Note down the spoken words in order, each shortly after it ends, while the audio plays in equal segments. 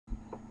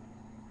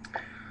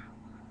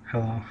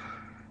Hello.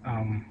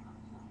 Um,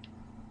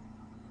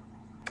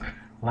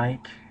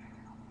 like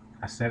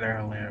I said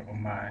earlier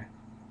on my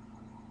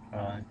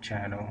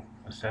channel,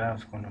 I said I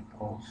was going to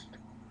post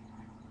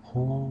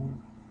who,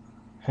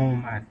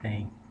 whom I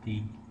think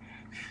the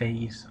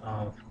face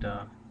of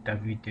the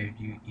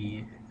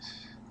WWE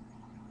is.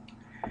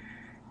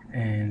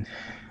 And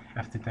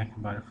after thinking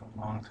about it for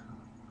a long time,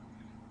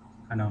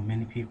 I know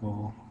many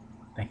people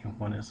think I'm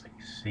going to say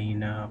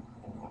Cena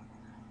or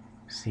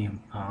CM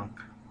Punk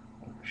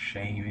or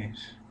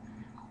Sheamus,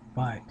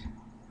 but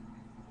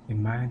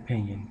in my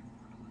opinion,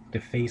 the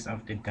face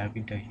of the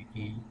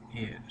WWE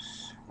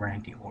is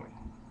Randy Orton.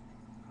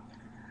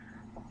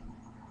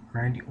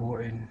 Randy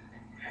Orton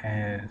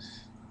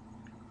has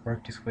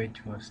worked his way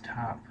to his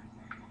top.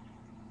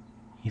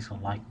 He's a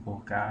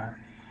likable guy.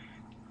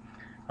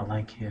 I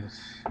like his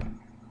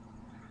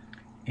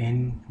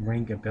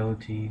in-ring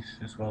abilities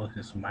as well as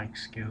his mic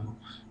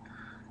skills.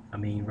 I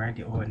mean,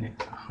 Randy Orton is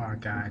a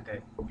hard guy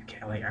that you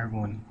can't like.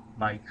 Everyone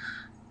likes,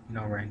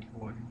 Randy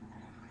Orton.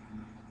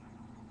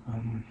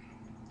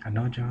 I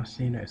know John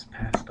Cena is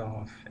passed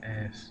off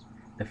as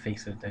the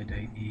face of the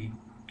WWE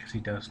because he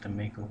does the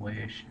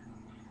Make-A-Wish,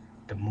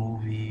 the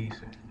movies,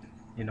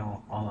 and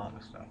all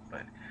other stuff.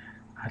 But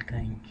I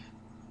think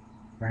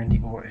Randy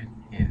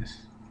Orton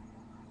is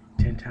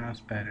 10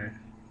 times better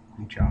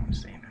than John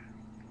Cena.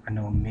 I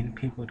know many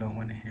people don't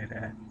want to hear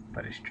that,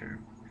 but it's true.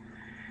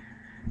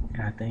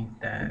 And I think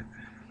that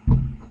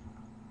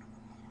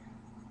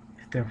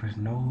if there was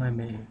no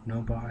limit,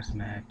 no bars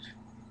match,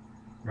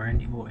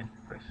 Randy Orton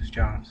versus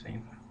John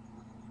Cena,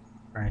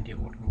 Randy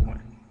Orton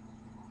won.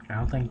 I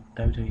don't think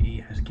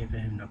WWE has given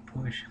him the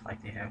push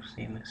like they have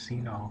Cena.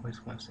 Cena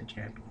always wins the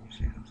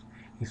championships.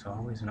 He's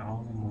always in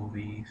all the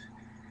movies,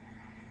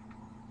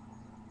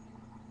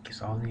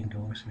 gets all the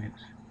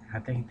endorsements. I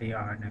think they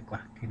are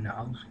neglecting the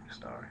other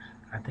superstars.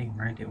 I think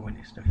Randy Orton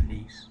is the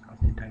face of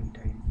the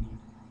WWE.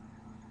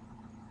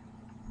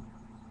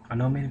 I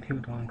know many people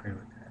don't agree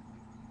with that,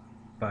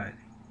 but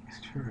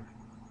it's true.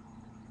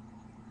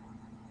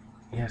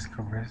 He has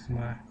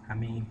charisma. I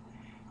mean,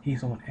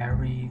 he's on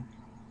every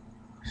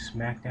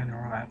SmackDown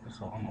or Raw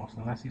episode almost,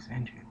 unless he's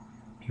injured.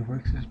 He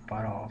works his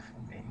butt off.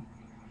 I mean,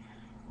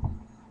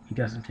 he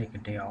doesn't take a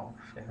day off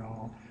at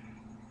all.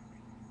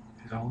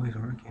 He's always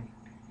working.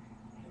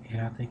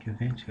 And I think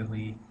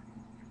eventually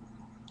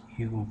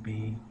he will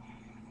be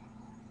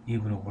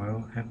either the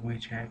World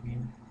Heavyweight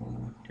Champion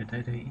or the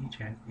WWE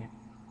Champion.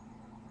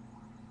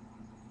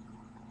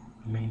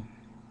 I mean,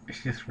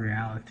 it's just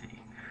reality.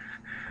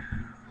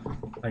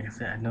 Like I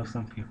said, I know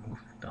some people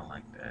don't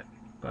like that,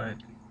 but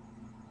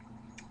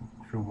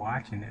if you're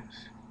watching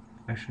this,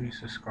 make sure you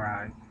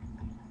subscribe.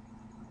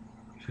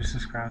 If you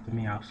subscribe to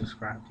me, I'll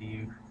subscribe to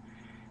you.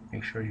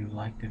 Make sure you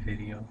like the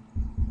video.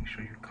 Make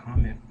sure you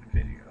comment the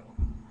video.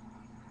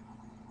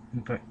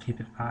 But keep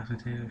it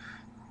positive.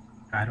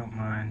 I don't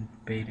mind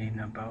debating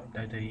about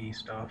WWE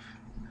stuff.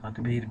 I'll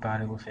debate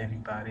about it with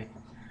anybody.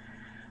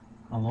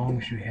 As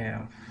long as you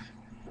have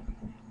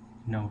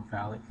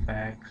valid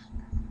facts,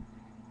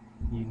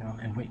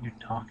 and what you're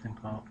talking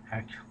about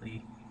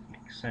actually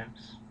makes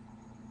sense.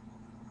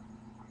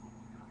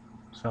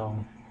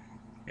 So,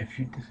 if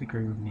you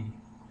disagree with me,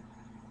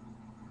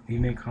 you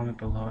may comment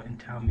below and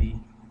tell me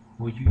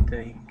what you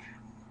think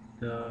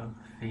the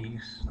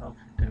face of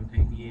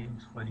WWE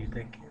is. What do you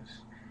think is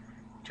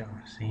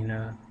John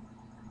Cena,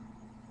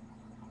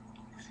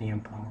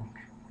 CM Punk,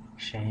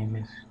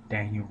 Sheamus,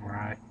 Daniel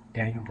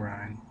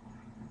Bryan,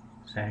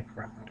 Zack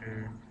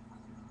Ryder,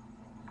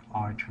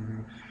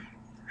 R-Truth,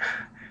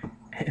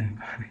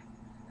 anybody.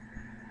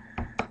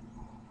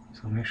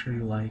 So make sure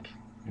you like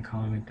and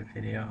comment the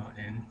video,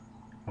 and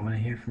I want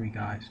to hear from you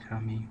guys. Tell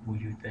me who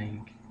you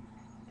think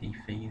the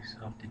face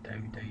of the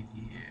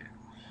WWE is.